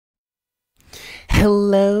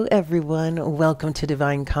Hello, everyone. Welcome to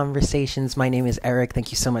Divine Conversations. My name is Eric.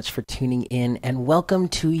 Thank you so much for tuning in, and welcome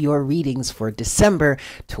to your readings for December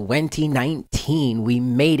 2019. We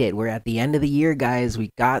made it. We're at the end of the year, guys.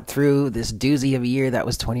 We got through this doozy of a year that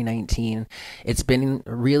was 2019. It's been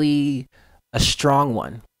really a strong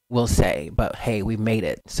one, we'll say, but hey, we made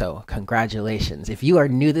it. So congratulations. If you are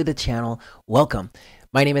new to the channel, welcome.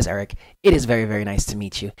 My name is Eric. It is very, very nice to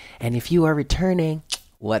meet you. And if you are returning,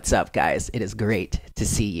 what's up, guys? It is great to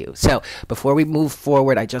see you. So before we move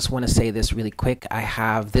forward, I just want to say this really quick. I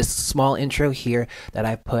have this small intro here that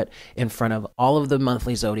I put in front of all of the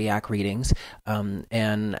monthly Zodiac readings.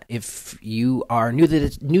 And if you are new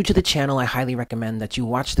to the channel, I highly recommend that you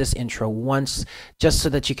watch this intro once, just so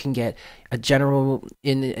that you can get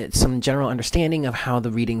some general understanding of how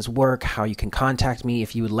the readings work, how you can contact me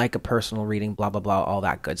if you would like a personal reading, blah, blah, blah, all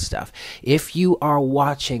that good stuff. If you are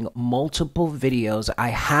watching multiple videos,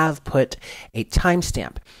 I have put a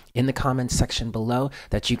timestamp in the comments section below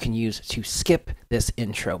that you can use to skip this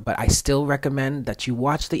intro, but I still recommend that you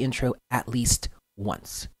watch the intro at least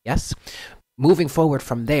once. Yes? Moving forward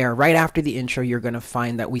from there, right after the intro, you're going to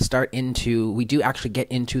find that we do actually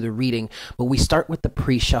get into the reading, but we start with the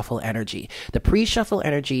pre-shuffle energy. The pre-shuffle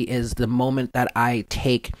energy is the moment that I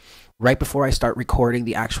take right before I start recording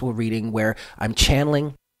the actual reading, where I'm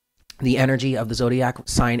channeling the energy of the zodiac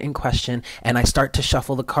sign in question, and I start to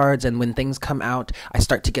shuffle the cards, and when things come out, I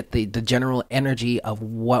start to get the general energy of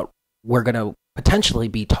what we're going to potentially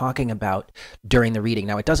be talking about during the reading.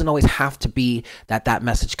 Now, it doesn't always have to be that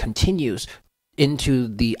message continues into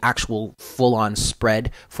the actual full-on spread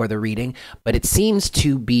for the reading, but it seems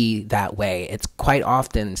to be that way. It's quite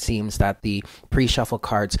often seems that the pre-shuffle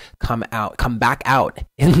cards come back out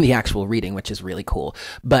in the actual reading, which is really cool.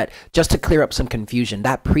 But just to clear up some confusion,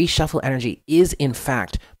 that pre-shuffle energy is in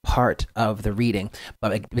fact part of the reading.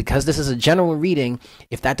 But because this is a general reading,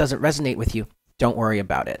 if that doesn't resonate with you, don't worry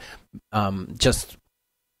about it. Just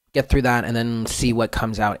get through that and then see what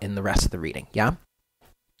comes out in the rest of the reading. Yeah?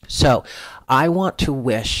 So I want to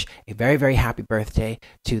wish a very, very happy birthday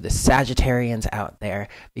to the Sagittarians out there,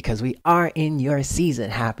 because we are in your season.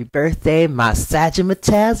 Happy birthday, my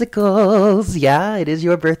Sagimatazicals. Yeah, it is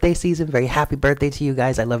your birthday season. Very happy birthday to you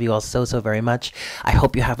guys. I love you all so, so very much. I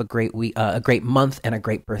hope you have a great week, a great month, and a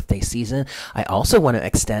great birthday season. I also want to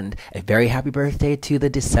extend a very happy birthday to the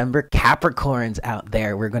December Capricorns out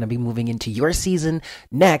there. We're going to be moving into your season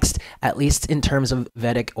next, at least in terms of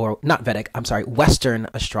Western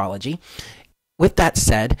astrology. With that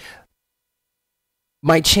said,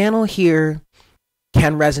 my channel here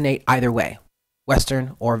can resonate either way,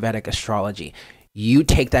 Western or Vedic astrology. You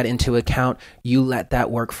take that into account. You let that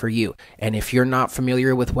work for you. And if you're not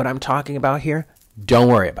familiar with what I'm talking about here, don't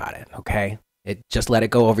worry about it, okay? Just let it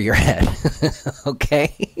go over your head, okay?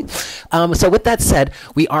 So with that said,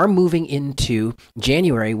 we are moving into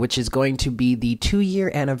January, which is going to be the 2-year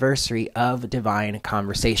anniversary of Divine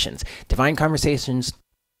Conversations. Divine Conversations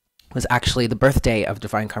was actually the birthday of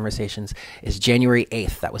Divine Conversations is January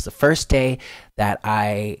 8th. That was the first day that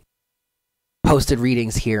I posted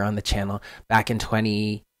readings here on the channel back in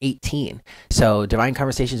 2018. So Divine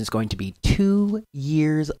Conversations is going to be 2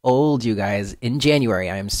 years old, you guys, in January.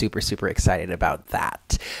 I am super, super excited about that.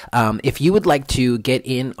 If you would like to get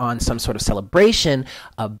in on some sort of celebration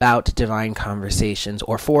about Divine Conversations,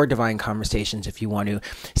 or for Divine Conversations, if you want to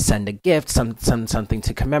send a gift, something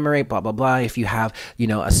to commemorate, blah, blah, blah. If you have,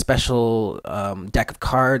 a special deck of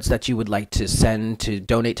cards that you would like to send to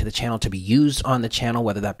donate to the channel to be used on the channel,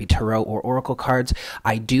 whether that be tarot or oracle cards,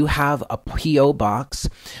 I do have a P.O. box.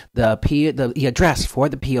 The address for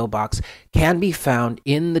the P.O. box can be found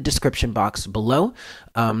in the description box below,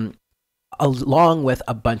 along with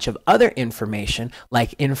a bunch of other information,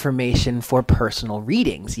 like information for personal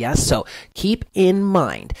readings. Yes, so keep in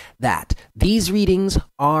mind that these readings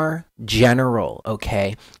are general,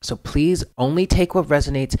 okay? So please only take what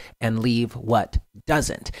resonates and leave what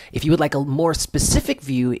doesn't. If you would like a more specific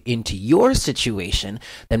view into your situation,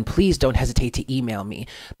 then please don't hesitate to email me.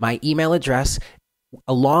 My email address,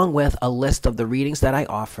 along with a list of the readings that I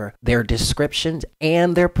offer, their descriptions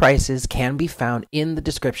and their prices, can be found in the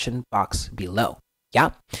description box below.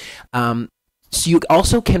 Yeah. So you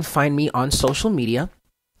also can find me on social media.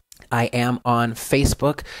 I am on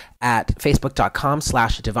Facebook at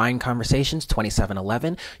facebook.com/Divine Conversations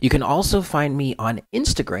 2711. You can also find me on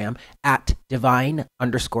Instagram at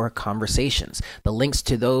divine_conversations. The links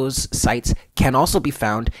to those sites can also be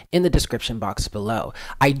found in the description box below.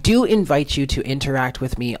 I do invite you to interact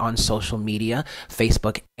with me on social media,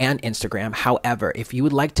 Facebook and Instagram. However, if you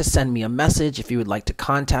would like to send me a message, if you would like to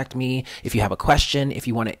contact me, if you have a question, if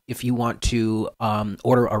you want to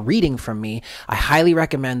order a reading from me, I highly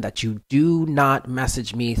recommend that you do not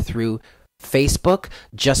message me through Facebook,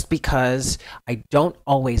 just because I don't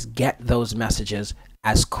always get those messages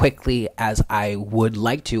as quickly as I would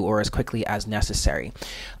like to, or as quickly as necessary.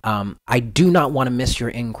 I do not want to miss your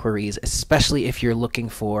inquiries, especially if you're looking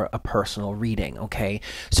for a personal reading, okay?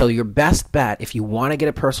 So your best bet, if you want to get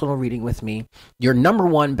a personal reading with me, your number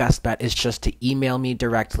one best bet is just to email me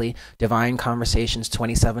directly,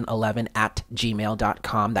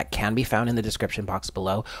 divineconversations2711@gmail.com. That can be found in the description box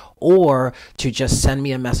below, or to just send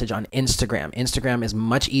me a message on Instagram. Instagram is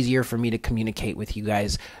much easier for me to communicate with you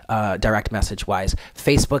guys direct message-wise.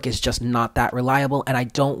 Facebook is just not that reliable, and I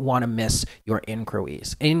don't want to miss your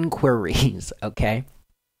inquiries, okay?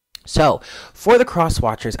 So, for the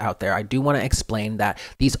cross-watchers out there, I do want to explain that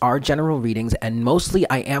these are general readings, and mostly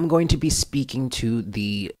I am going to be speaking to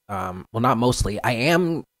the, mostly I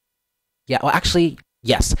am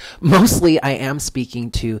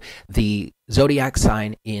speaking to the zodiac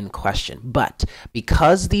sign in question. But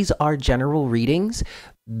because these are general readings,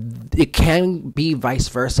 it can be vice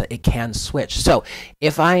versa. It can switch. So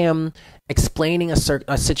if I am explaining a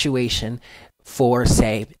situation for,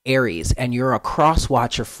 say, Aries, and you're a cross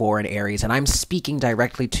watcher for an Aries, and I'm speaking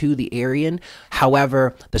directly to the Arian,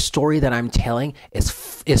 however, the story that I'm telling is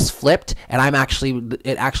flipped, and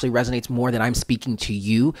it actually resonates more that I'm speaking to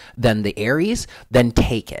you than the Aries, then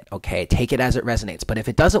take it, okay? Take it as it resonates. But if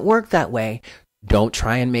it doesn't work that way, don't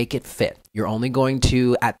try and make it fit. You're only going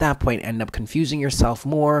to, at that point, end up confusing yourself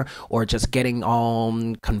more, or just getting all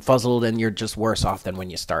confuzzled, and you're just worse off than when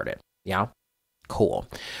you started. Yeah? Cool.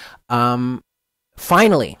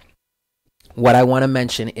 Finally, what I want to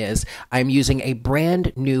mention is I'm using a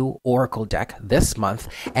brand new Oracle deck this month,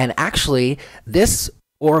 and actually this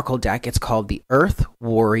Oracle deck, it's called the Earth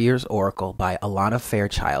Warriors Oracle by Alana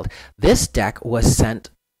Fairchild. This deck was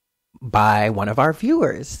sent by one of our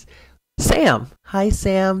viewers, Sam. Hi,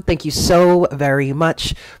 Sam. Thank you so very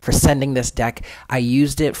much for sending this deck. I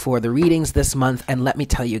used it for the readings this month, and let me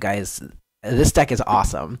tell you guys, this deck is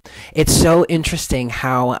awesome. It's so interesting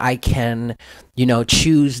how I can,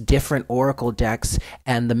 choose different Oracle decks,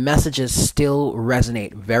 and the messages still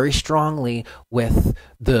resonate very strongly with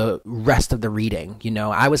the rest of the reading.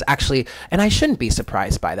 I was actually, and I shouldn't be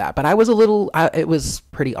surprised by that, but I was it was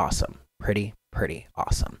pretty awesome. Pretty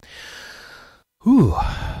awesome. Whew.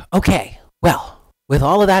 Okay, well, with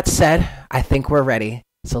all of that said, I think we're ready.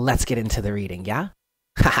 So let's get into the reading, yeah?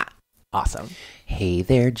 Haha, awesome. Hey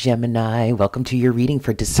there, Gemini. Welcome to your reading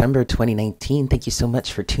for December 2019. Thank you so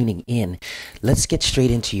much for tuning in. Let's get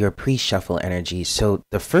straight into your pre-shuffle energy. So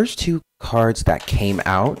the first two cards that came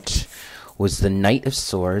out was the Knight of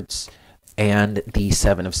Swords and the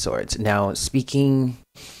Seven of Swords. Now, speaking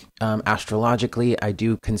astrologically, I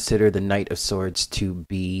do consider the Knight of Swords to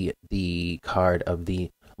be the card of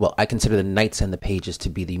I consider the Knights and the Pages to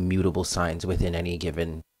be the mutable signs within any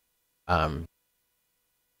given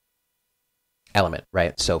element,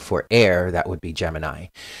 right? So for air, that would be Gemini.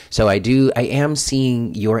 So I am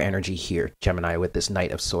seeing your energy here, Gemini, with this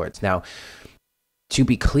Knight of Swords. Now, to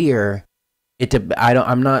be clear,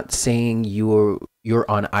 I'm not saying you're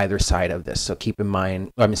on either side of this. So keep in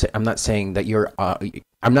mind, I'm not saying that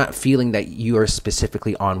I'm not feeling that you are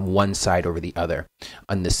specifically on one side over the other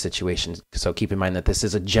on this situation. So keep in mind that this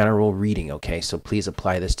is a general reading, okay? So please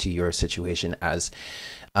apply this to your situation as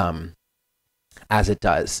it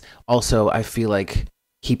does. Also, I feel like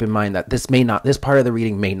keep in mind that this part of the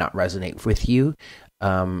reading may not resonate with you.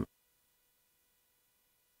 I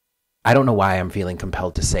don't know why I'm feeling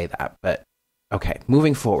compelled to say that, but okay,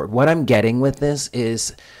 moving forward. What I'm getting with this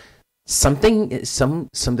is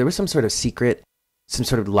there was some sort of secret, some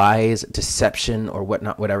sort of lies, deception, or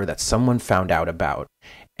whatever that someone found out about.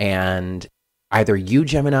 And either you,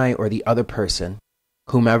 Gemini, or the other person,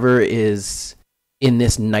 whomever is in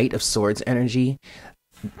this Knight of Swords energy,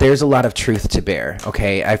 there's a lot of truth to bear,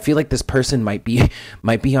 okay? I feel like this person might be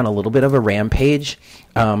on a little bit of a rampage.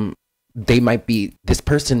 This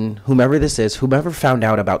person, whomever this is, whomever found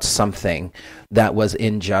out about something that was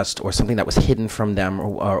unjust, or something that was hidden from them,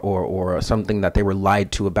 or something that they were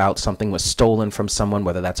lied to about, something was stolen from someone,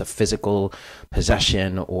 whether that's a physical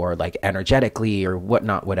possession or like energetically or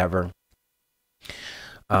whatnot, whatever.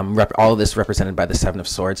 All of this represented by the Seven of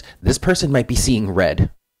Swords. This person might be seeing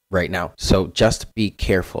red. right now. So just be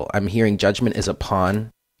careful. I'm hearing judgment is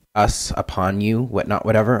upon us, upon you, whatnot,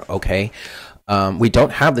 whatever. Okay. We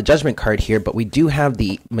don't have the judgment card here, but we do have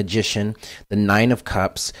the Magician, the Nine of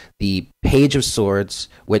Cups, the Page of Swords,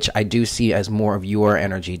 which I do see as more of your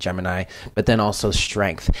energy, Gemini, but then also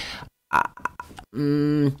Strength.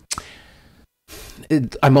 I'm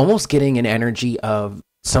almost getting an energy of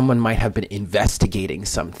someone might have been investigating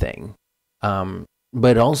something,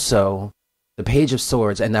 but also the Page of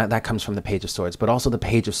Swords, and that comes from the Page of Swords, but also the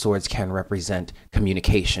Page of Swords can represent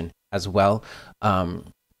communication as well.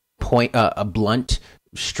 A blunt,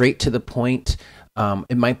 straight to the point.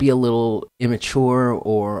 It might be a little immature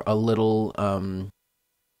or a little,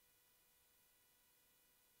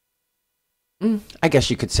 I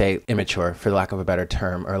guess you could say immature, for lack of a better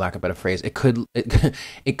term or lack of a better phrase. It could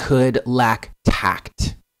lack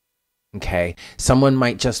tact. Okay, someone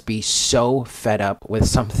might just be so fed up with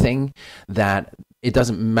something that it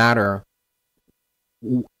doesn't matter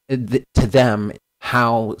to them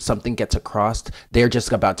how something gets across. They're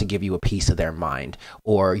just about to give you a piece of their mind,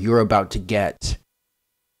 or you're about to get,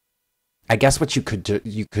 I guess, what you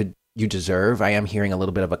deserve. I am hearing a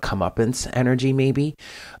little bit of a comeuppance energy, maybe.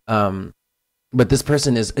 But this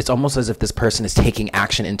person it's almost as if this person is taking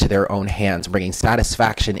action into their own hands, bringing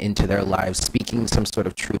satisfaction into their lives, speaking some sort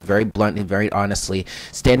of truth very bluntly, very honestly,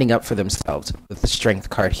 standing up for themselves with the Strength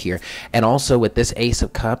card here. And also with this Ace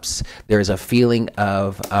of Cups, there's a feeling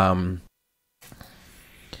of,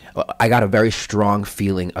 I got a very strong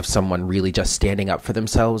feeling of someone really just standing up for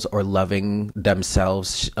themselves or loving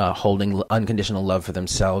themselves, holding unconditional love for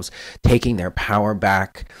themselves, taking their power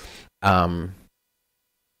back.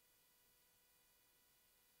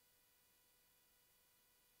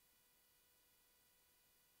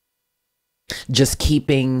 Just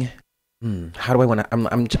keeping, how do I want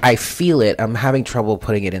to, I feel it. I'm having trouble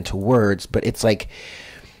putting it into words, but it's like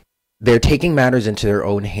they're taking matters into their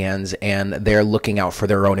own hands and they're looking out for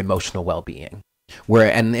their own emotional well-being.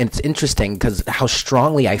 And it's interesting because how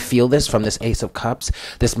strongly I feel this from this Ace of Cups.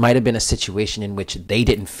 This might have been a situation in which they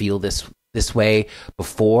didn't feel this way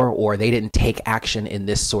before, or they didn't take action in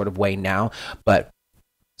this sort of way now, but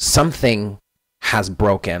something has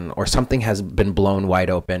broken or something has been blown wide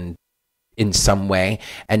open in some way,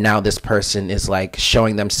 and now this person is like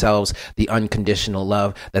showing themselves the unconditional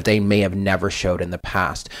love that they may have never showed in the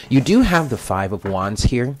past. You do have the Five of Wands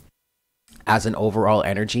here as an overall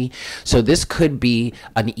energy, so this could be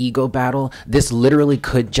an ego battle. This literally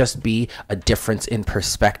could just be a difference in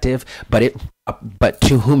perspective, but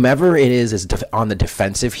to whomever it is on the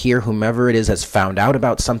defensive here, whomever it is has found out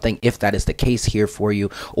about something, if that is the case here for you,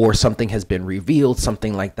 or something has been revealed,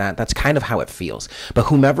 something like that. That's kind of how it feels. But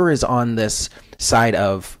whomever is on this side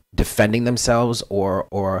of defending themselves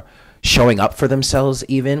or showing up for themselves,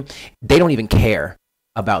 even, they don't even care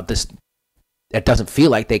about this. It doesn't feel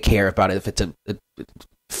like they care about it. If it's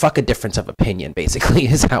fuck a difference of opinion, basically,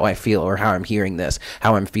 is how I feel, or how I'm hearing this,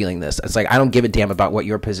 how I'm feeling this. It's like, I don't give a damn about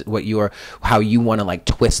how you want to like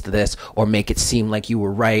twist this or make it seem like you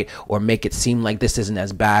were right, or make it seem like this isn't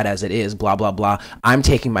as bad as it is, blah, blah, blah. I'm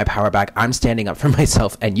taking my power back. I'm standing up for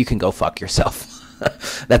myself, and you can go fuck yourself.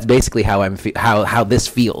 That's basically how how this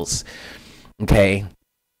feels. Okay.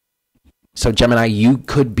 So Gemini, you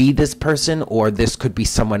could be this person, or this could be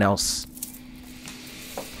someone else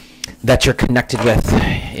that you're connected with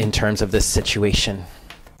in terms of this situation.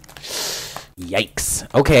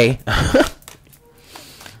 Yikes. Okay.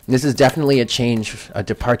 This is definitely a change, a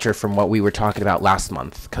departure from what we were talking about last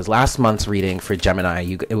month, because last month's reading for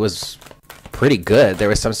Gemini, it was pretty good. There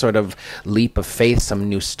was some sort of leap of faith, some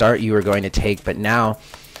new start you were going to take, but now,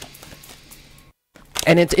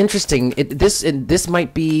 and it's interesting. This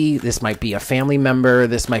might be a family member.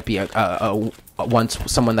 This might be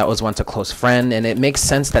someone that was once a close friend, and it makes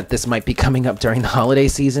sense that this might be coming up during the holiday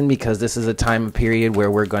season, because this is a time period where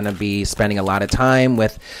we're going to be spending a lot of time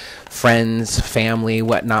with friends, family,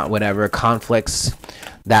 whatnot, whatever. Conflicts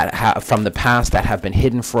that from the past that have been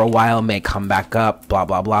hidden for a while may come back up, blah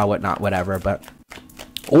blah blah, whatnot, whatever. But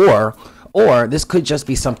or this could just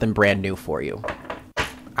be something brand new for you.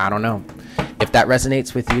 I don't know. If that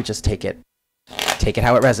resonates with you, just take it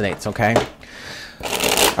how it resonates, okay?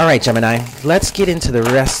 All right, Gemini, let's get into the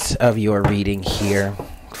rest of your reading here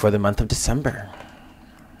for the month of December.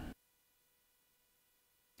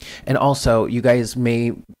 And also, you guys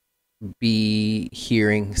may be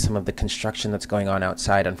hearing some of the construction that's going on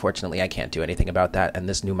outside. Unfortunately, I can't do anything about that, and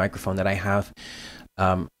this new microphone that I have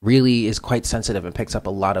really is quite sensitive and picks up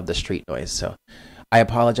a lot of the street noise, so I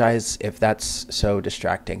apologize if that's so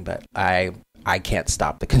distracting, but I can't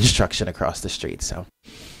stop the construction across the street. So,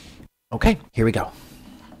 okay, here we go.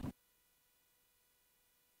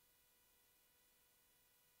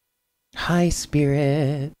 Hi,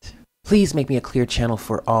 Spirit. Please make me a clear channel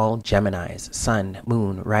for all Geminis, Sun,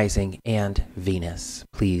 Moon, Rising, and Venus.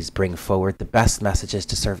 Please bring forward the best messages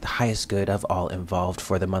to serve the highest good of all involved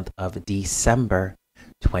for the month of December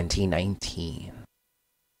 2019.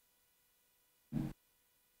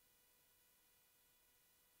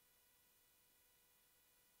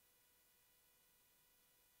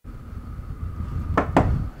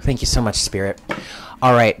 Thank you so much, Spirit.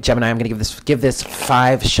 All right, Gemini, I'm going to give this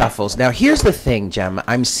 5 shuffles. Now, here's the thing, Gem.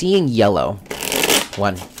 I'm seeing yellow.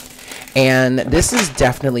 1. And this is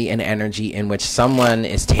definitely an energy in which someone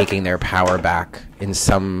is taking their power back in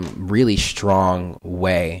some really strong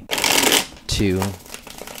way. 2.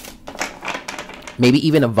 Maybe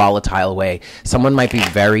even a volatile way. Someone might be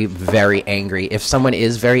very, very angry. If someone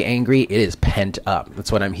is very angry, it is pent up.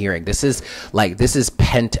 That's what I'm hearing. This is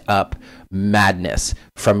pent up madness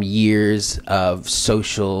from years of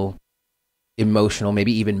social, emotional,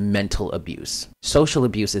 maybe even mental abuse. Social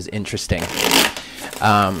abuse is interesting.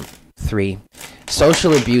 3.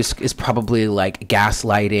 Social abuse is probably like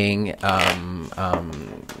gaslighting,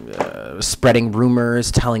 spreading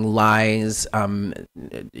rumors, telling lies,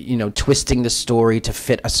 twisting the story to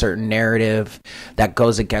fit a certain narrative that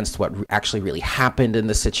goes against what actually really happened in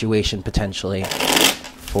the situation, potentially.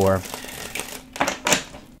 4.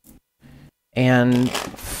 And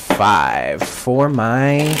 5 for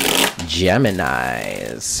my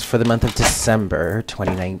Geminis for the month of December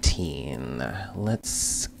 2019.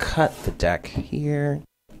 Let's cut the deck here.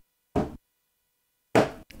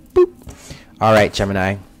 Boop. All right,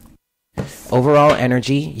 Gemini. Overall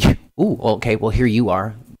energy. Ooh, okay, well, here you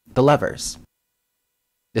are. The Lovers.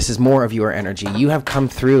 This is more of your energy. You have come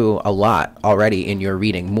through a lot already in your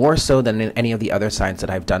reading, more so than in any of the other signs that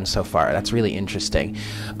I've done so far. That's really interesting.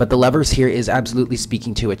 But the Lovers here is absolutely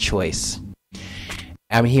speaking to a choice.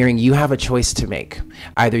 I'm hearing you have a choice to make.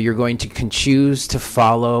 Either you're going to choose to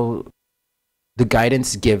follow the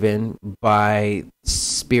guidance given by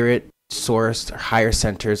spirit, source, or higher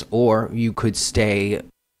centers, or you could stay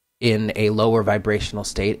in a lower vibrational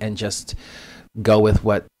state and just go with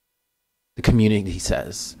what the community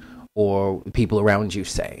says or people around you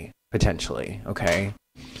say, potentially, okay?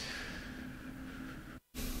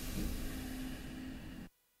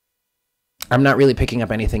 I'm not really picking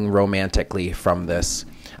up anything romantically from this.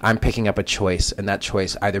 I'm picking up a choice, and that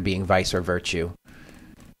choice either being vice or virtue.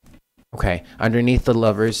 Okay, underneath the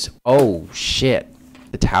Lovers, oh shit,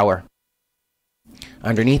 the Tower.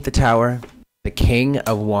 Underneath the Tower, the King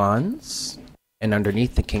of Wands, and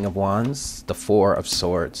underneath the King of Wands, the Four of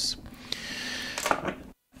Swords.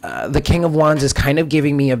 The King of Wands is kind of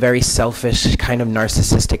giving me a very selfish, kind of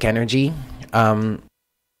narcissistic energy.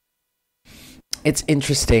 It's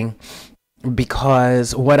interesting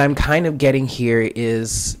because what I'm kind of getting here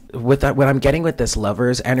is what I'm getting with this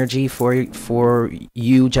Lovers energy for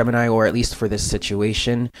you, Gemini, or at least for this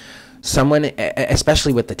situation. Someone,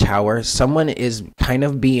 especially with the Tower, someone is kind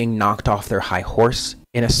of being knocked off their high horse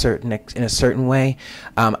in a certain way.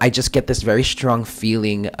 I just get this very strong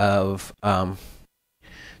feeling of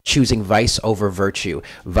choosing vice over virtue.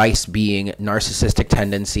 Vice being narcissistic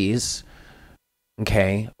tendencies,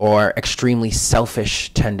 okay, or extremely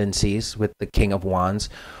selfish tendencies with the King of Wands.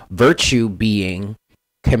 Virtue being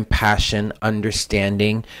compassion,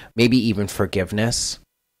 understanding, maybe even forgiveness.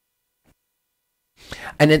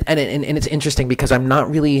 And it's interesting because I'm not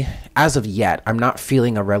really, as of yet, I'm not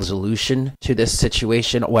feeling a resolution to this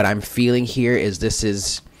situation. What I'm feeling here is this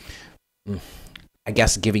is, I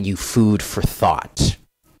guess, giving you food for thought.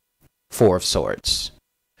 Four of Swords.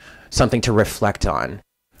 Something to reflect on.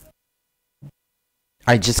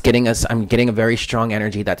 I'm getting a very strong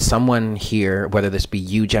energy that someone here, whether this be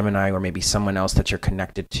you, Gemini, or maybe someone else that you're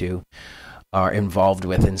connected to, are involved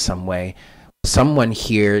with in some way. Someone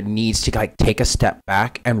here needs to take a step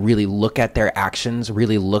back and really look at their actions,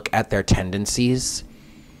 really look at their tendencies,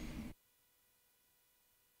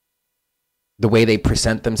 the way they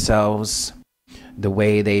present themselves, the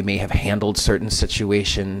way they may have handled certain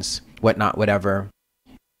situations, whatnot, whatever,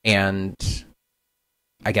 and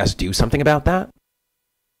I guess do something about that.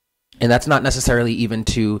 And that's not necessarily even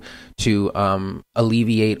to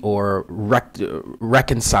alleviate or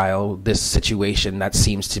reconcile this situation that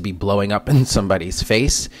seems to be blowing up in somebody's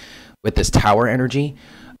face with this Tower energy.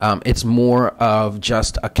 It's more of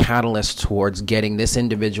just a catalyst towards getting this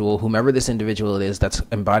individual, whomever this individual it is that's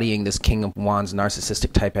embodying this King of Wands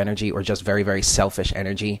narcissistic type energy or just very, very selfish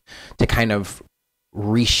energy, to kind of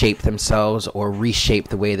reshape themselves or reshape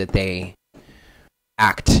the way that they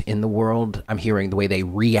act in the world. I'm hearing the way they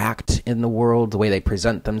react in the world, the way they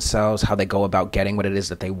present themselves, how they go about getting what it is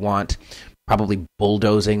that they want, probably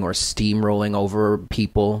bulldozing or steamrolling over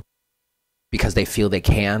people because they feel they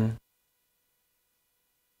can.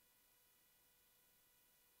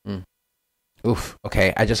 Oof.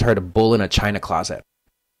 Okay, I just heard a bull in a china closet.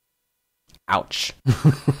 Ouch.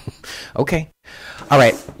 Okay. All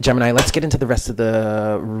right, Gemini, let's get into the rest of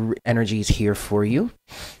the energies here for you.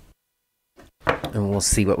 And we'll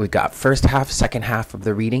see what we've got. First half, second half of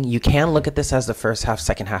the reading. You can look at this as the first half,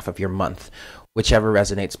 second half of your month. Whichever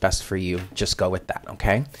resonates best for you, just go with that,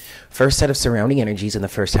 okay? First set of surrounding energies in the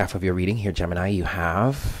first half of your reading here, Gemini, you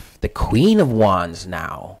have the Queen of Wands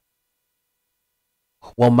now.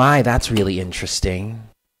 Well, that's really interesting.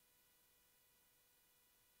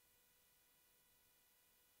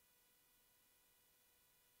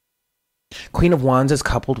 Queen of Wands is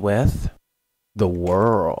coupled with the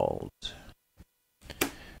World.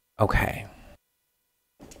 Okay.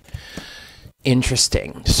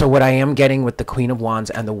 Interesting. So what I am getting with the Queen of Wands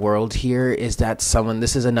and the World here is that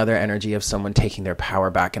this is another energy of someone taking their power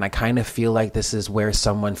back. And I kind of feel like this is where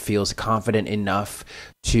someone feels confident enough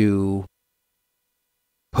to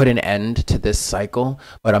put an end to this cycle.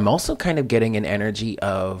 But I'm also kind of getting an energy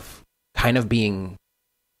of kind of being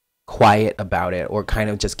quiet about it, or kind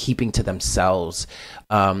of just keeping to themselves.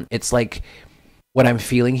 It's like what I'm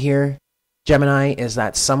feeling here, Gemini, is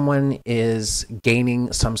that someone is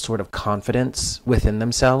gaining some sort of confidence within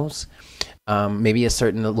themselves. Maybe a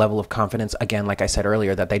certain level of confidence, again, like I said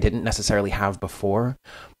earlier, that they didn't necessarily have before.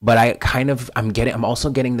 But I'm also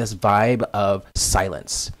getting this vibe of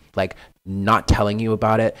silence, like not telling you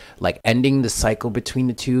about it, like ending the cycle between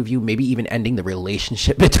the two of you, maybe even ending the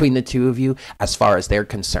relationship between the two of you as far as they're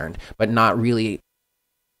concerned, but not really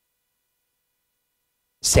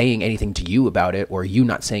saying anything to you about it, or you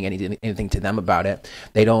not saying anything to them about it.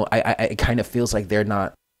 It kind of feels like they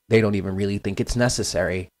don't even really think it's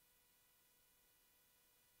necessary.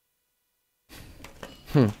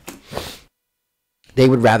 They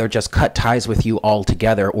would rather just cut ties with you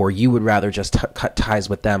altogether, or you would rather just cut ties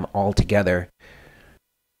with them altogether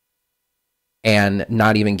and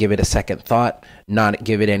not even give it a second thought, not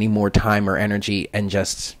give it any more time or energy, and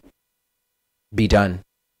just be done.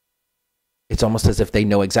 It's almost as if they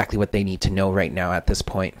know exactly what they need to know right now at this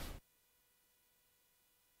point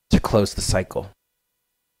to close the cycle.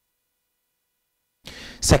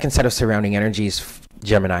 Second set of surrounding energies,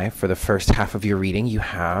 Gemini, for the first half of your reading, you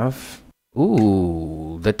have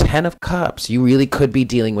the Ten of Cups. You really could be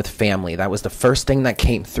dealing with family. That was the first thing that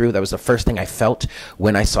came through. That was the first thing I felt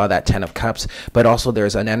when I saw that Ten of Cups. But also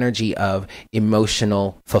there's an energy of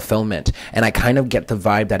emotional fulfillment. And I kind of get the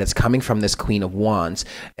vibe that it's coming from this Queen of Wands,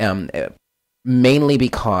 mainly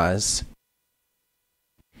because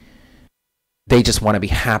they just want to be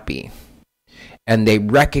happy. And they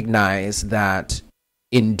recognize that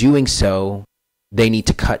in doing so, they need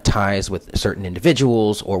to cut ties with certain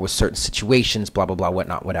individuals or with certain situations, blah, blah, blah,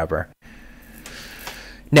 whatnot, whatever.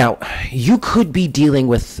 Now, you could be dealing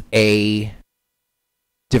with a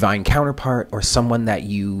divine counterpart, or someone that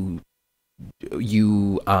you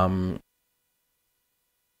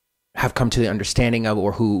have come to the understanding of,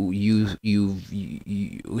 or who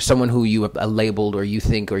someone who you have labeled, or you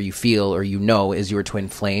think, or you feel, or you know is your twin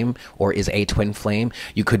flame, or is a twin flame.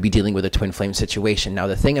 You could be dealing with a twin flame situation. Now,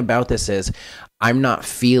 the thing about this is, I'm not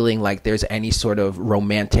feeling like there's any sort of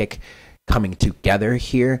romantic coming together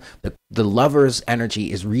here. The lover's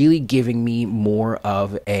energy is really giving me more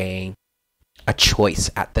of a choice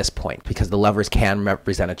at this point, because the lovers can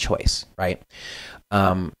represent a choice, right?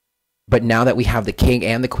 But now that we have the King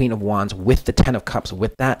and the Queen of Wands with the Ten of Cups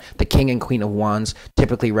with that, the King and Queen of Wands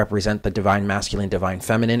typically represent the divine masculine, divine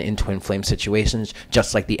feminine in twin flame situations,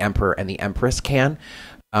 just like the Emperor and the Empress can.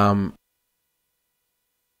 But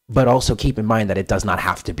also keep in mind that it does not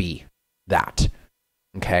have to be that,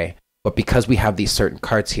 okay? But because we have these certain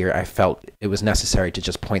cards here, I felt it was necessary to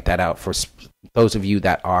just point that out for those of you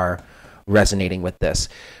that are resonating with this,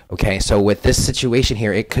 okay? So with this situation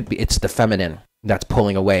here, it's the feminine that's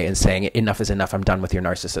pulling away and saying, enough is enough, I'm done with your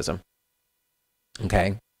narcissism,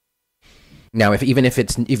 okay? Now, even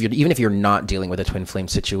if you're not dealing with a twin flame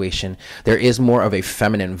situation, there is more of a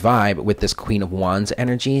feminine vibe with this Queen of Wands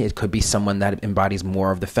energy. It could be someone that embodies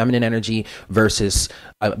more of the feminine energy versus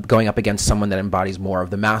going up against someone that embodies more of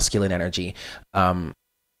the masculine energy.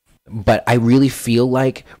 But I really feel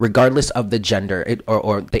like, regardless of the gender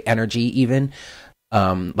or the energy even,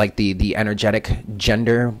 like the energetic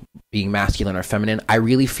gender being masculine or feminine, I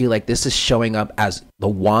really feel like this is showing up as the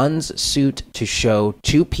Wands suit to show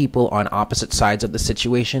two people on opposite sides of the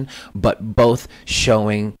situation, but both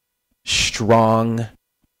showing strong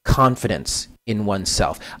confidence in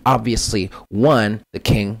oneself. Obviously, the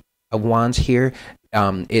King of Wands here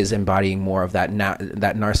is embodying more of that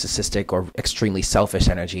narcissistic or extremely selfish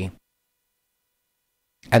energy.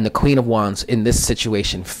 And the Queen of Wands in this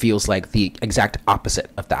situation feels like the exact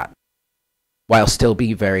opposite of that, while still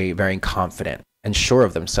being very, very confident and sure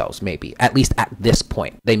of themselves, maybe, at least at this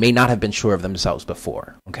point. They may not have been sure of themselves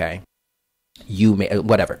before, okay? You may,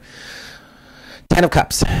 whatever. 10 of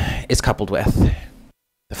Cups is coupled with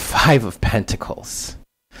the 5 of Pentacles.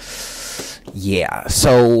 Yeah,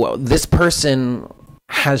 so this person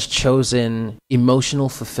has chosen emotional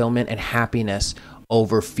fulfillment and happiness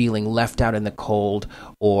over feeling left out in the cold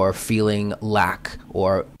or feeling lack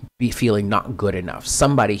or feeling not good enough.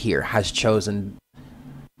 Somebody here has chosen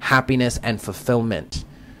happiness and fulfillment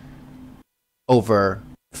over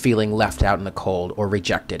feeling left out in the cold or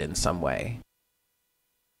rejected in some way.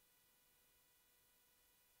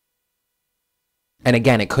 And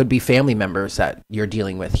again, it could be family members that you're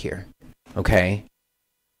dealing with here. Okay?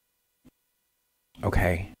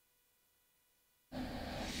 Okay.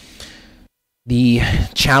 The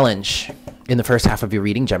challenge in the first half of your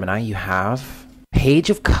reading, Gemini, you have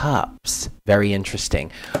Page of Cups. Very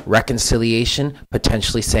interesting. Reconciliation,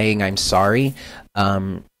 potentially saying I'm sorry,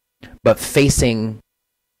 but facing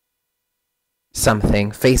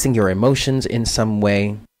something, facing your emotions in some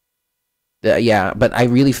way. Yeah, but I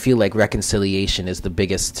really feel like reconciliation is the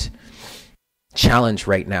biggest challenge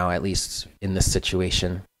right now, at least in this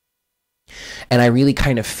situation. And I really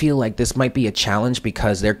kind of feel like this might be a challenge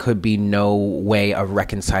because there could be no way of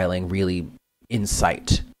reconciling really in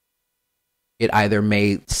sight. It either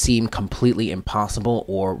may seem completely impossible,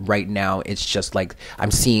 or right now it's just like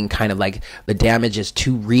I'm seeing kind of like the damage is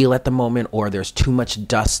too real at the moment, or there's too much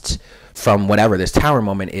dust from whatever this tower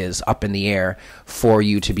moment is up in the air for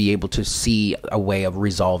you to be able to see a way of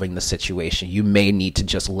resolving the situation. You may need to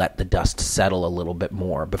just let the dust settle a little bit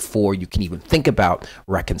more before you can even think about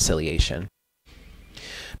reconciliation.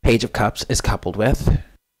 Page of Cups is coupled with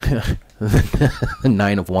the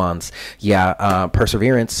 9 of Wands. Yeah,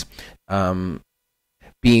 perseverance.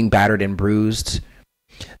 Being battered and bruised.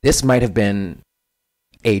 This might have been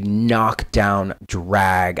a knockdown,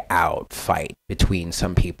 drag out fight between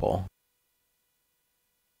some people.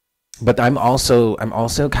 But I'm also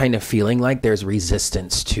kind of feeling like there's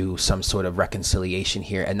resistance to some sort of reconciliation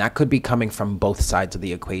here, and that could be coming from both sides of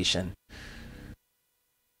the equation.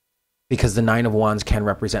 Because the 9 of Wands can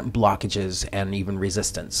represent blockages and even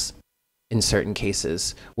resistance in certain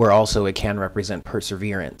cases, where also it can represent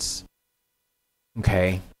perseverance.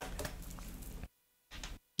 Okay.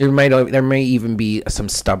 There may even be some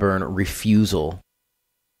stubborn refusal,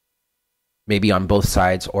 maybe on both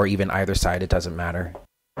sides or even either side. It doesn't matter.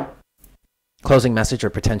 Closing message or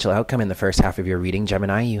potential outcome in the first half of your reading,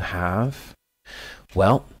 Gemini, you have,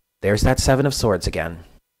 well, there's that 7 of Swords again.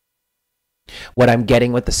 What I'm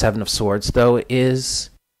getting with the 7 of Swords, though, is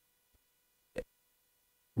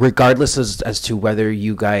regardless as to whether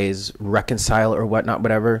you guys reconcile or whatnot,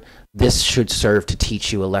 whatever, this should serve to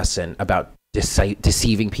teach you a lesson about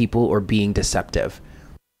deceiving people or being deceptive.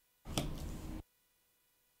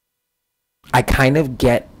 I kind of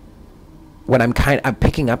get what I'm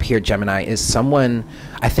picking up here, Gemini, is someone,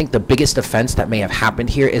 I think the biggest offense that may have happened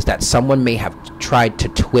here is that someone may have tried to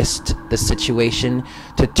twist the situation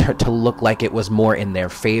to look like it was more in their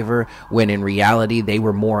favor, when in reality they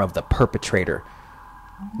were more of the perpetrator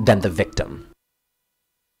than the victim.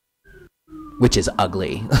 Which is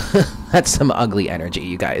ugly. That's some ugly energy,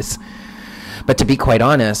 you guys. But to be quite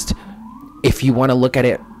honest, if you want to look at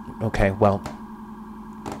it, okay, well,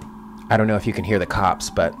 I don't know if you can hear the cops,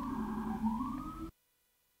 but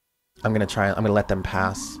I'm going to let them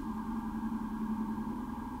pass.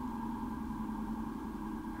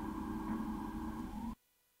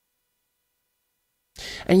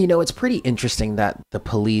 And you know, it's pretty interesting that the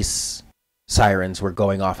police sirens were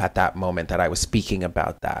going off at that moment that I was speaking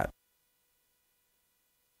about that.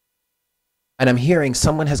 And I'm hearing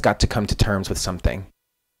someone has got to come to terms with something.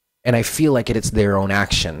 And I feel like it's their own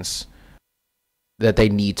actions that they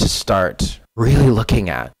need to start really looking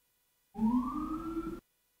at.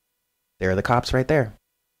 There are the cops right there.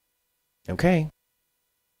 Okay.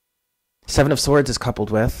 7 of Swords is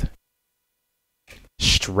coupled with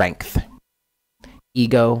strength,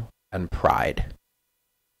 ego, and pride.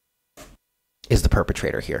 Is the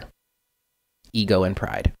perpetrator here. Ego and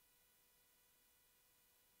pride.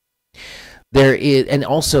 There is, and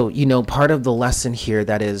also, you know, part of the lesson here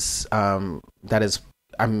that is I'm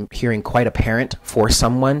hearing quite apparent for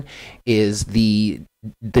someone is the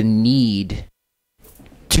need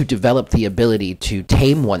to develop the ability to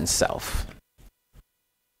tame oneself.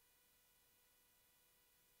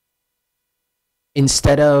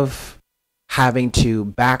 Instead of having to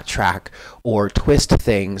backtrack or twist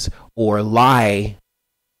things or lie,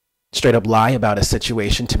 straight up lie about a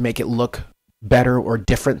situation to make it look better or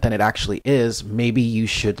different than it actually is, maybe you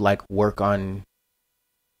should like work on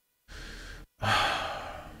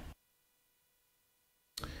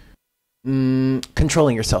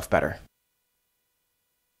controlling yourself better.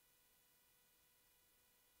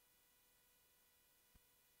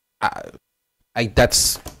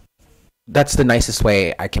 That's the nicest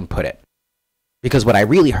way I can put it. Because what I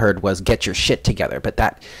really heard was get your shit together, but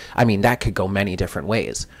that could go many different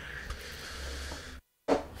ways.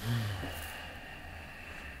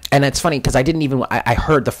 And it's funny because I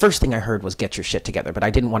heard, the first thing I heard was get your shit together, but I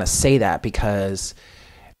didn't want to say that because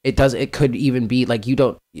it could even be like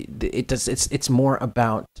it's more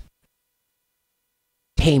about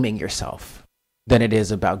taming yourself than it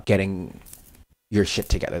is about getting your shit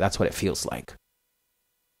together. That's what it feels like.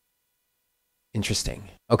 Interesting.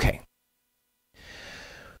 Okay.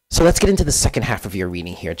 So let's get into the second half of your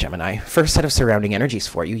reading here, Gemini. First set of surrounding energies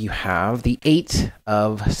for you. You have the Eight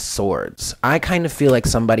of Swords. I kind of feel like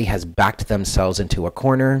somebody has backed themselves into a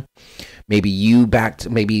corner.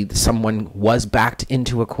 Maybe someone was backed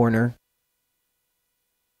into a corner.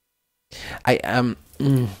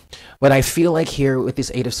 What I feel like here with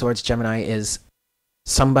this Eight of Swords, Gemini, is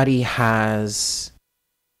somebody has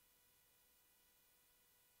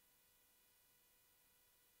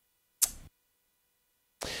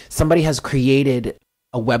created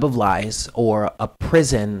a web of lies or a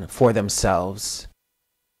prison for themselves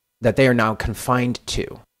that they are now confined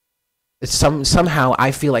to. Somehow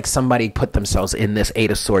I feel like somebody put themselves in this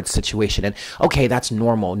Eight of Swords situation. And okay, that's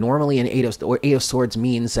normal. Normally an Eight of Swords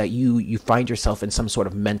means that you find yourself in some sort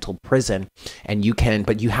of mental prison,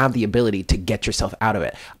 but you have the ability to get yourself out of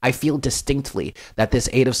it. I feel distinctly that this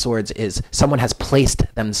Eight of Swords is someone has placed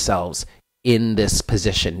themselves in this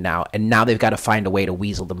position now, and now they've got to find a way to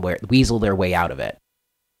weasel their way out of it.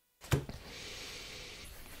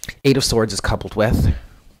 Eight of Swords is coupled with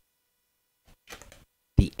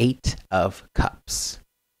the Eight of Cups.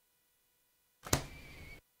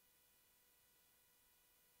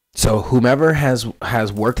 So whomever has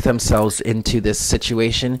worked themselves into this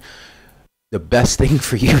situation, the best thing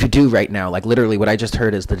for you to do right now, like literally what I just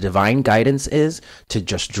heard, is the divine guidance is to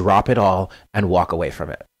just drop it all and walk away from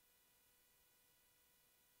it.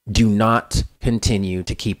 Do not continue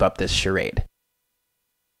to keep up this charade.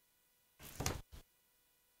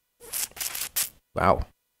 Wow.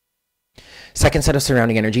 Second set of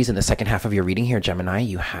surrounding energies in the second half of your reading here, Gemini,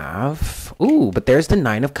 you have... Ooh, but there's the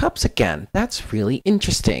Nine of Cups again. That's really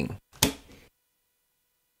interesting.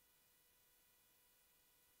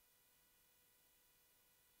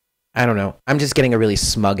 I don't know. I'm just getting a really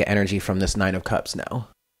smug energy from this Nine of Cups now.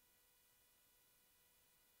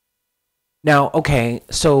 Now, okay,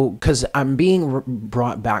 so because I'm being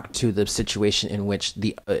brought back to the situation in which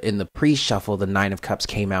in the pre-shuffle, the Nine of Cups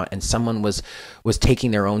came out and someone was taking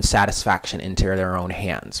their own satisfaction into their own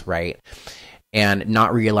hands, right? And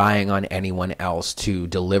not relying on anyone else to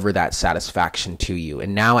deliver that satisfaction to you.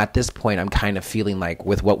 And now at this point, I'm kind of feeling like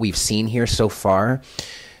with what we've seen here so far,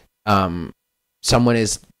 someone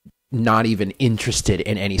is not even interested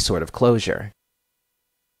in any sort of closure.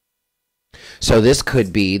 So this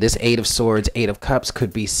Eight of Swords, Eight of Cups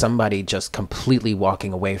could be somebody just completely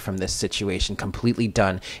walking away from this situation, completely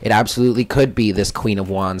done. It absolutely could be this Queen of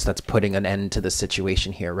Wands that's putting an end to the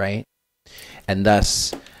situation here, right? And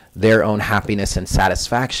thus, their own happiness and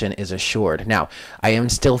satisfaction is assured. Now, I am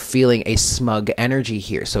still feeling a smug energy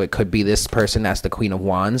here. So it could be this person that's the Queen of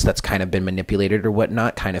Wands that's kind of been manipulated or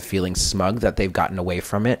whatnot, kind of feeling smug that they've gotten away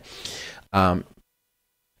from it. But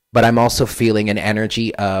I'm also feeling an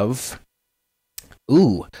energy of...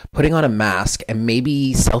 putting on a mask and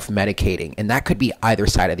maybe self-medicating. And that could be either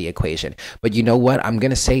side of the equation. But you know what? I'm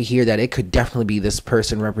going to say here that it could definitely be this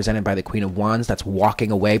person represented by the Queen of Wands that's walking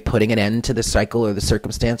away, putting an end to the cycle or the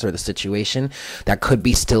circumstance or the situation that could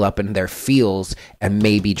be still up in their feels and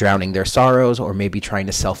maybe drowning their sorrows or maybe trying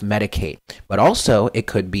to self-medicate. But also it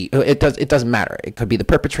could be, it doesn't matter. It could be the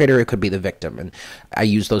perpetrator, it could be the victim. And I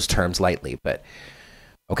use those terms lightly, but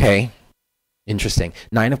okay. Interesting.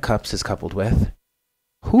 Nine of Cups is coupled with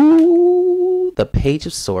the Page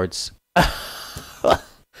of Swords.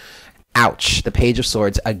 Ouch. The Page of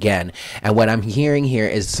Swords again. And what I'm hearing here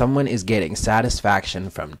is someone is getting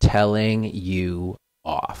satisfaction from telling you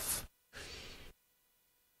off.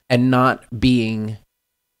 And not being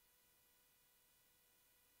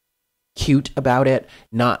cute about it,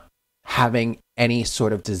 not having any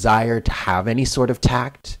sort of desire to have any sort of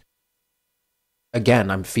tact.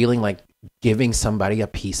 Again, I'm feeling like giving somebody a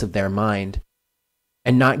piece of their mind.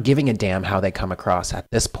 And not giving a damn how they come across at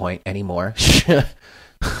this point anymore.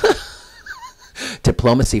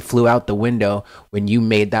 Diplomacy flew out the window when you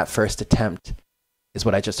made that first attempt, is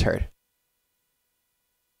what I just heard.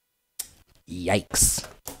 Yikes.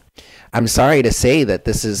 I'm sorry to say that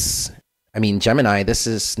this is, Gemini, this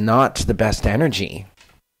is not the best energy.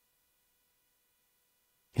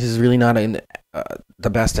 This is really not the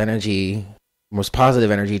best energy, most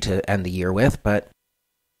positive energy to end the year with, but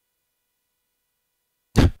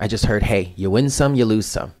I just heard, hey, you win some, you lose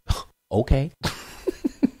some. Okay.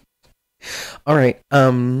 All right.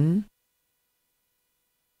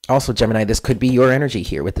 Also, Gemini, this could be your energy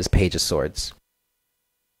here with this Page of Swords.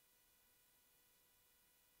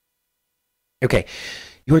 Okay.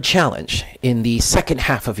 Your challenge in the second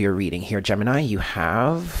half of your reading here, Gemini, you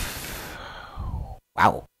have,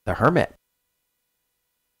 wow, the Hermit.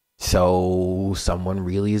 So someone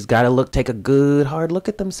really has got to take a good hard look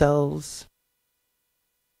at themselves.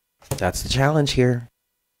 That's the challenge here.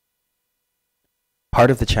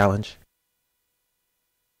 Part of the challenge.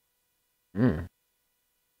 The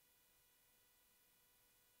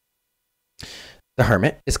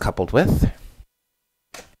Hermit is coupled with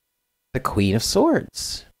the Queen of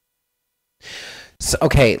Swords. So,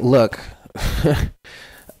 okay, look.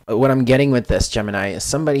 What I'm getting with this, Gemini, is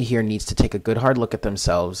somebody here needs to take a good hard look at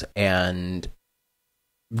themselves and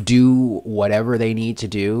do whatever they need to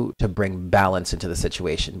do to bring balance into the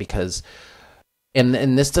situation, because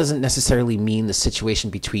and this doesn't necessarily mean the situation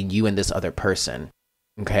between you and this other person.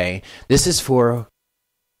 Okay, this is for,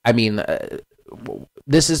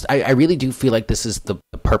 this is, I really do feel like this is the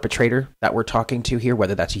perpetrator that we're talking to here,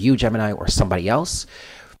 whether that's you, Gemini, or somebody else.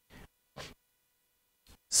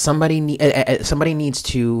 Somebody needs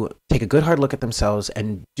to take a good hard look at themselves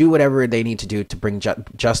and do whatever they need to do to bring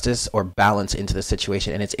justice or balance into the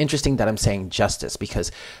situation. And it's interesting that I'm saying justice, because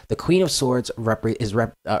the Queen of Swords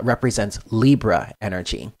represents Libra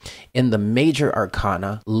energy. In the major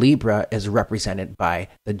arcana, Libra is represented by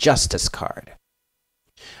the Justice card.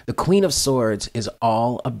 The Queen of Swords is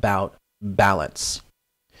all about balance.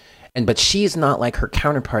 But she's not like her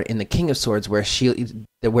counterpart in the King of Swords, where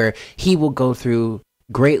he will go through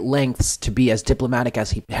great lengths to be as diplomatic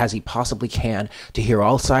as he possibly can, to hear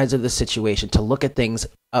all sides of the situation, to look at things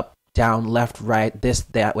up, down, left, right, this,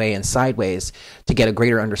 that way, and sideways, to get a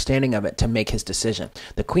greater understanding of it, to make his decision.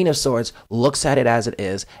 The Queen of Swords looks at it as it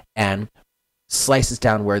is and slices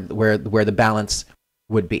down where the balance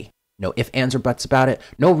would be. No ifs, ands, or buts about it.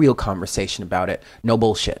 No real conversation about it. No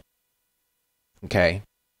bullshit. Okay?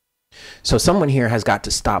 So someone here has got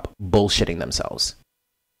to stop bullshitting themselves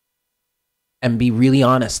and be really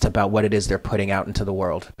honest about what it is they're putting out into the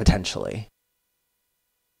world, potentially.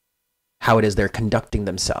 How it is they're conducting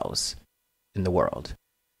themselves in the world.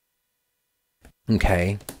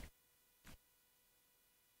 Okay?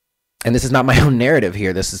 And this is not my own narrative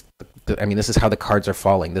here. This is how the cards are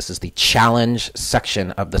falling. This is the challenge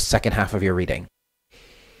section of the second half of your reading.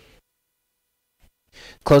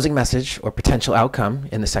 Closing message or potential outcome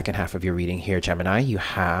in the second half of your reading here, Gemini, you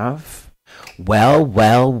have, well,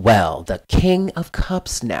 the King of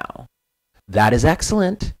Cups now. That is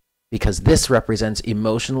excellent, because this represents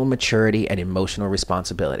emotional maturity and emotional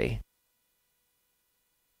responsibility.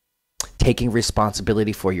 Taking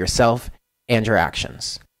responsibility for yourself and your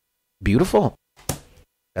actions. Beautiful.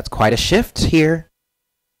 That's quite a shift here.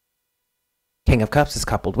 King of Cups is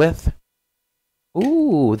coupled with,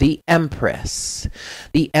 the Empress.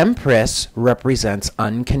 The Empress represents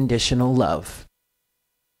unconditional love.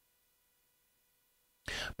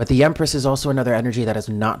 But the Empress is also another energy that is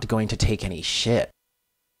not going to take any shit.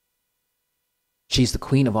 She's the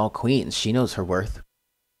queen of all queens. She knows her worth.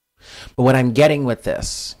 But what I'm getting with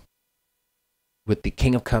this, with the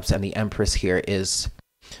King of Cups and the Empress here, is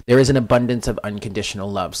there is an abundance of unconditional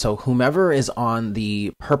love. So whomever is on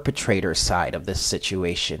the perpetrator side of this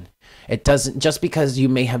situation, it doesn't, just because you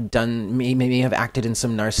may have acted in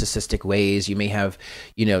some narcissistic ways, you may have,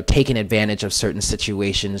 taken advantage of certain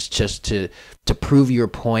situations just to prove your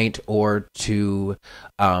point, or to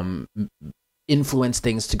influence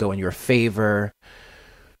things to go in your favor.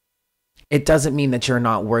 It doesn't mean that you're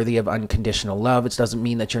not worthy of unconditional love. It doesn't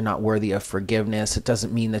mean that you're not worthy of forgiveness. It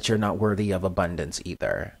doesn't mean that you're not worthy of abundance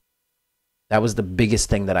either. That was the biggest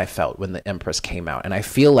thing that I felt when the Empress came out. And I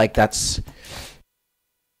feel like that's,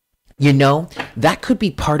 that could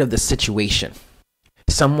be part of the situation.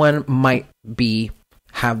 Someone might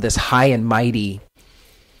have this high and mighty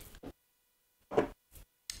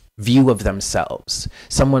view of themselves.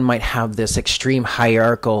 Someone might have this extreme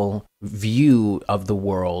hierarchical view of the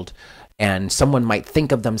world, and someone might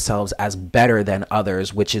think of themselves as better than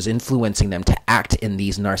others, which is influencing them to act in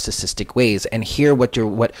these narcissistic ways. And here,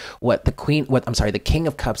 the King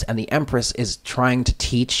of Cups and the Empress is trying to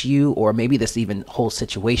teach you, or maybe this even whole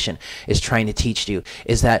situation is trying to teach you,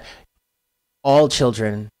 is that all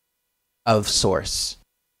children of Source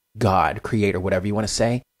God, creator, whatever you want to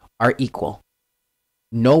say, are equal.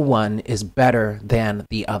 No one is better than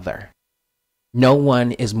the other. No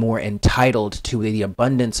one is more entitled to the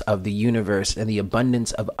abundance of the universe and the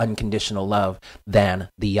abundance of unconditional love than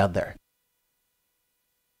the other.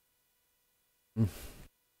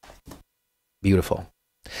 Beautiful.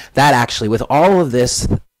 That actually, with all of this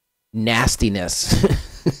nastiness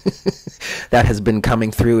that has been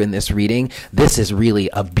coming through in this reading, this is really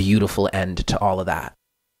a beautiful end to all of that.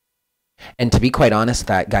 And to be quite honest,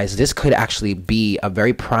 that guys, this could actually be a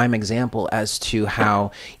very prime example as to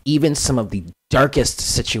how even some of the darkest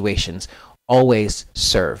situations always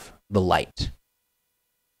serve the light.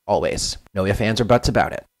 Always. No ifs, ands, or buts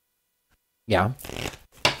about it. Yeah.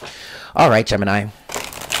 All right, Gemini.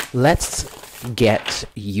 Let's get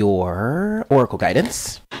your oracle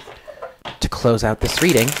guidance to close out this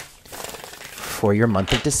reading for your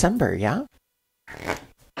month of December, yeah?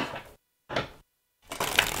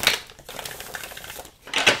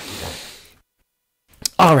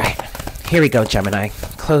 All right, here we go, Gemini.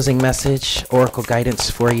 Closing message, oracle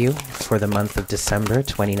guidance for you for the month of December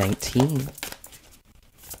 2019.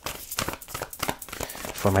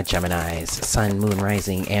 For my Geminis, Sun, Moon,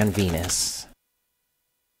 Rising, and Venus.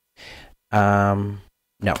 No, I'm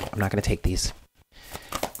not going to take these.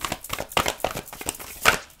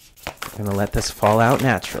 I'm going to let this fall out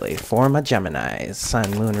naturally. For my Geminis,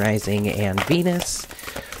 Sun, Moon, Rising, and Venus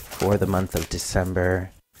for the month of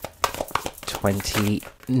December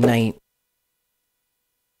 2019.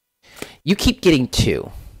 You keep getting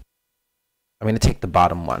 2. I'm going to take the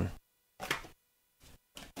bottom one.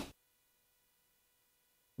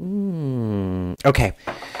 Okay.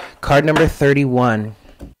 Card number 31.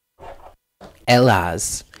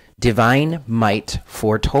 Elaz. Divine Might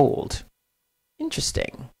Foretold.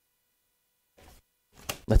 Interesting.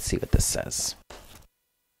 Let's see what this says.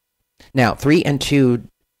 Now, 3 and 2.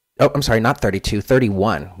 Oh, I'm sorry, not 32.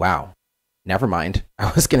 31. Wow. Never mind.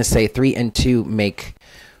 I was going to say 3 and 2 make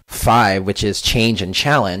 5, which is change and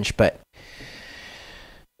challenge, but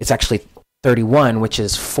it's actually 31, which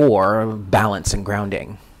is 4, balance and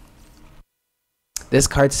grounding. This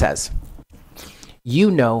card says, you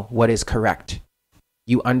know what is correct.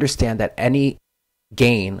 You understand that any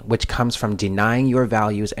gain which comes from denying your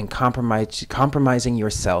values and compromising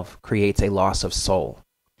yourself creates a loss of soul.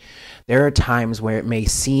 There are times where it may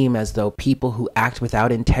seem as though people who act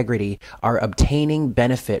without integrity are obtaining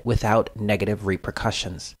benefit without negative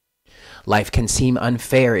repercussions. Life can seem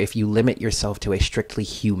unfair if you limit yourself to a strictly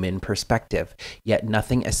human perspective, yet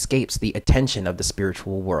nothing escapes the attention of the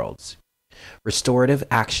spiritual worlds. Restorative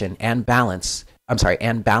action and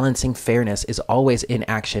balancing fairness is always in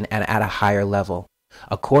action and at a higher level,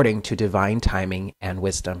 according to divine timing and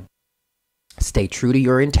wisdom. Stay true to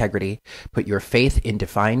your integrity, put your faith in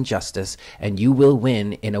divine justice, and you will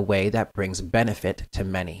win in a way that brings benefit to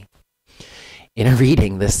many. In a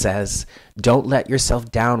reading, this says, don't let yourself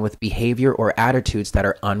down with behavior or attitudes that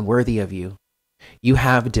are unworthy of you. You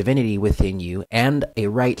have divinity within you and a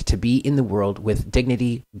right to be in the world with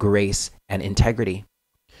dignity, grace, and integrity.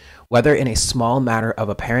 Whether in a small matter of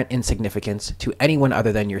apparent insignificance to anyone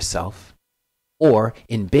other than yourself, or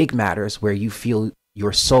in big matters where you feel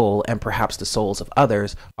your soul and perhaps the souls of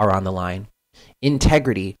others are on the line,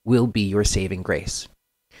 integrity will be your saving grace.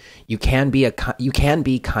 You can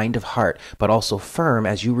be kind of heart, but also firm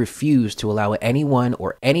as you refuse to allow anyone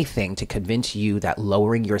or anything to convince you that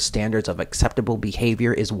lowering your standards of acceptable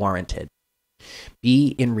behavior is warranted.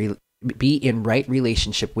 Be in right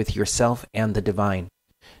relationship with yourself and the divine.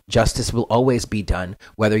 Justice will always be done,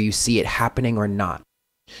 whether you see it happening or not.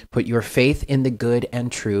 Put your faith in the good and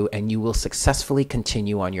true, and you will successfully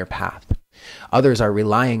continue on your path. Others are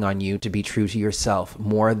relying on you to be true to yourself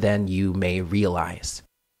more than you may realize.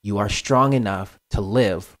 You are strong enough to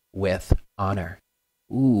live with honor.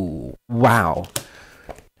 Ooh, wow.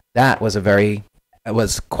 That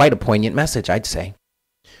was quite a poignant message, I'd say.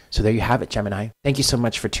 So there you have it, Gemini. Thank you so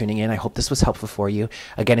much for tuning in. I hope this was helpful for you.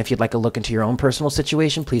 Again, if you'd like a look into your own personal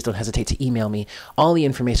situation, please don't hesitate to email me. All the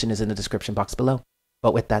information is in the description box below.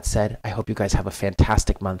 But with that said, I hope you guys have a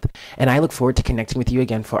fantastic month, and I look forward to connecting with you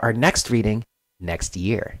again for our next reading next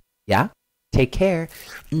year. Yeah? Take care.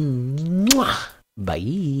 Mwah.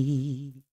 Bye.